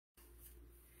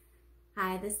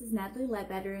Hi, this is Natalie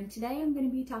Ledbetter, and today I'm going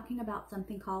to be talking about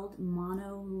something called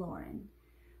monolaurin.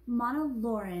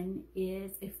 Monolaurin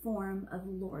is a form of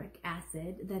lauric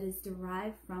acid that is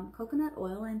derived from coconut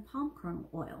oil and palm kernel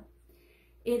oil.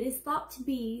 It is thought to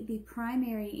be the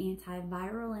primary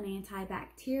antiviral and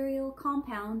antibacterial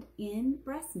compound in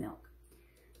breast milk.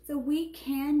 So we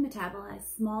can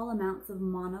metabolize small amounts of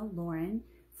monolaurin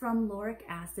from lauric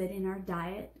acid in our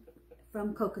diet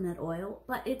from coconut oil,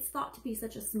 but it's thought to be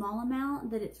such a small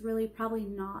amount that it's really probably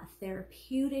not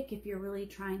therapeutic if you're really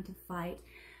trying to fight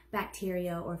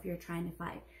bacteria or if you're trying to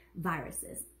fight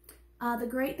viruses. The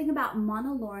great thing about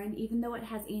monolaurin, even though it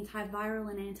has antiviral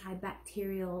and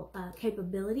antibacterial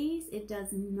capabilities, it does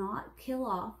not kill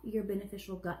off your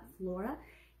beneficial gut flora,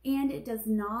 and it does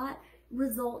not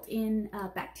result in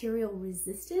bacterial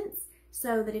resistance.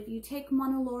 So that if you take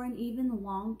monolaurin even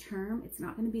long term, it's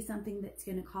not going to be something that's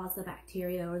going to cause the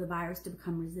bacteria or the virus to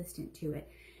become resistant to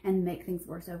it and make things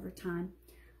worse over time.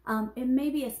 It may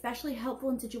be especially helpful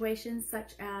in situations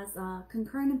such as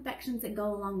concurrent infections that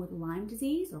go along with Lyme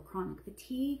disease or chronic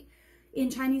fatigue. In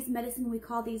Chinese medicine, we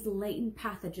call these latent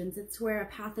pathogens. It's where a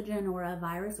pathogen or a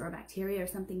virus or a bacteria or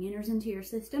something enters into your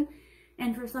system,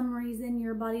 and for some reason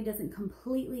your body doesn't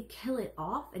completely kill it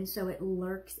off, and so it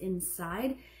lurks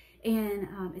inside. And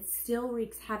it still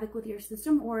wreaks havoc with your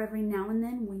system, or every now and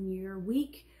then when you're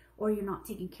weak or you're not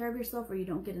taking care of yourself or you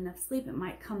don't get enough sleep, it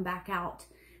might come back out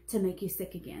to make you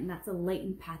sick again. That's a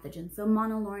latent pathogen. So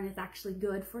monolaurin is actually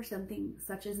good for something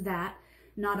such as that,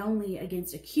 not only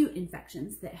against acute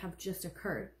infections that have just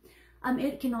occurred.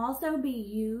 It can also be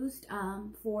used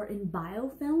in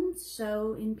biofilms.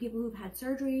 So in people who've had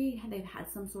surgery, they've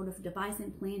had some sort of device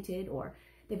implanted, or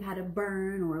they've had a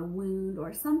burn or a wound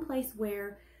or some place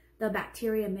where the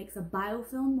bacteria makes a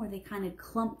biofilm where they kind of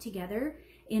clump together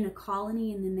in a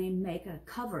colony, and then they make a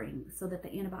covering so that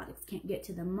the antibiotics can't get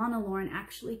to them. Monolaurin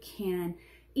actually can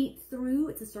eat through,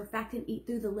 it's a surfactant, eat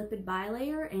through the lipid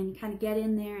bilayer and kind of get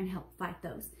in there and help fight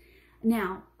those.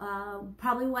 Now,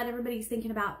 probably what everybody's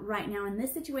thinking about right now in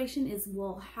this situation is,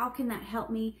 well, how can that help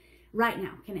me right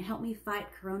now? Can it help me fight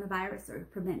coronavirus or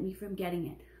prevent me from getting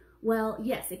it? Well,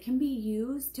 yes, it can be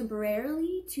used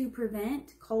temporarily to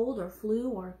prevent cold or flu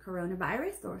or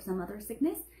coronavirus or some other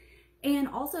sickness. And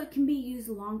also it can be used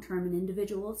long-term in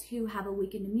individuals who have a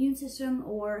weakened immune system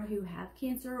or who have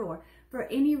cancer or for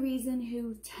any reason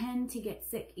who tend to get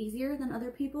sick easier than other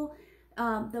people.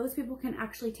 Those people can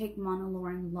actually take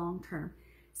monolaurin long-term.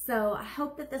 So I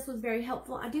hope that this was very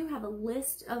helpful. I do have a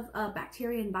list of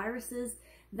bacteria and viruses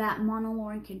that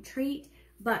monolaurin can treat,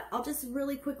 but I'll just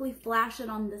really quickly flash it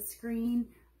on the screen.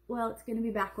 Well, it's going to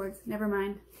be backwards. Never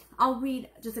mind. I'll read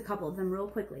just a couple of them real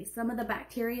quickly. Some of the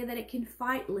bacteria that it can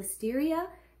fight: Listeria,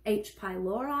 H.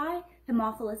 pylori,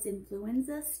 Haemophilus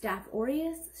influenza, Staph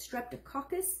aureus,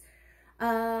 Streptococcus,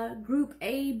 group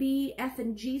A, B, F,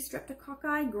 and G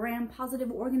streptococci,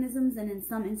 gram-positive organisms, and in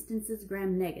some instances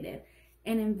gram-negative.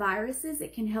 And in viruses,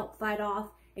 it can help fight off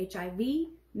HIV,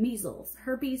 measles,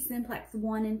 herpes simplex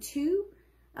 1 and 2,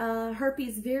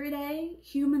 herpes viridae,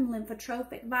 human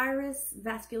lymphotropic virus,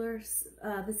 vesicular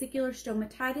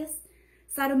stomatitis,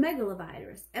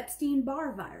 cytomegalovirus,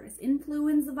 Epstein-Barr virus,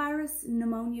 influenza virus,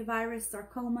 pneumonia virus,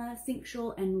 sarcoma,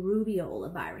 syncytial, and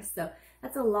rubeola virus. So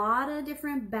that's a lot of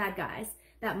different bad guys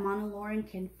that monolaurin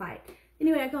can fight.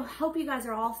 Anyway, I hope you guys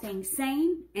are all staying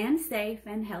sane and safe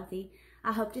and healthy.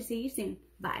 I hope to see you soon.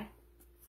 Bye.